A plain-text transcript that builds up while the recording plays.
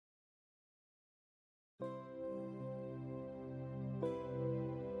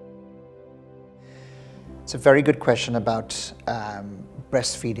It's a very good question about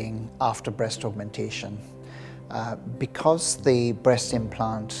breastfeeding after breast augmentation. Because the breast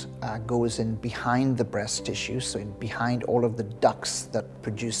implant goes in behind the breast tissue, so in behind all of the ducts that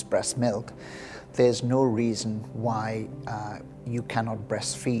produce breast milk, there's no reason why you cannot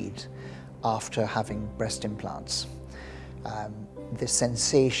breastfeed after having breast implants. The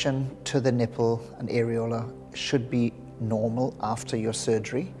sensation to the nipple and areola should be normal after your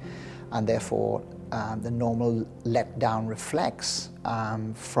surgery, and therefore the normal let-down reflex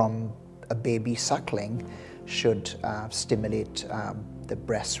from a baby suckling should stimulate the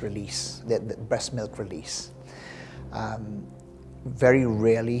breast release, the breast milk release. Very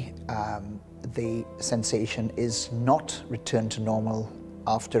rarely the sensation is not returned to normal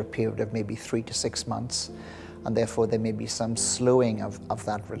after a period of maybe 3 to 6 months, and therefore there may be some slowing of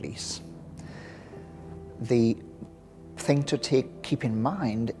that release. The thing to keep in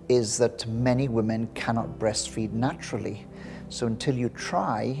mind is that many women cannot breastfeed naturally. So until you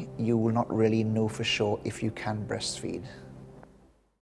try, you will not really know for sure if you can breastfeed.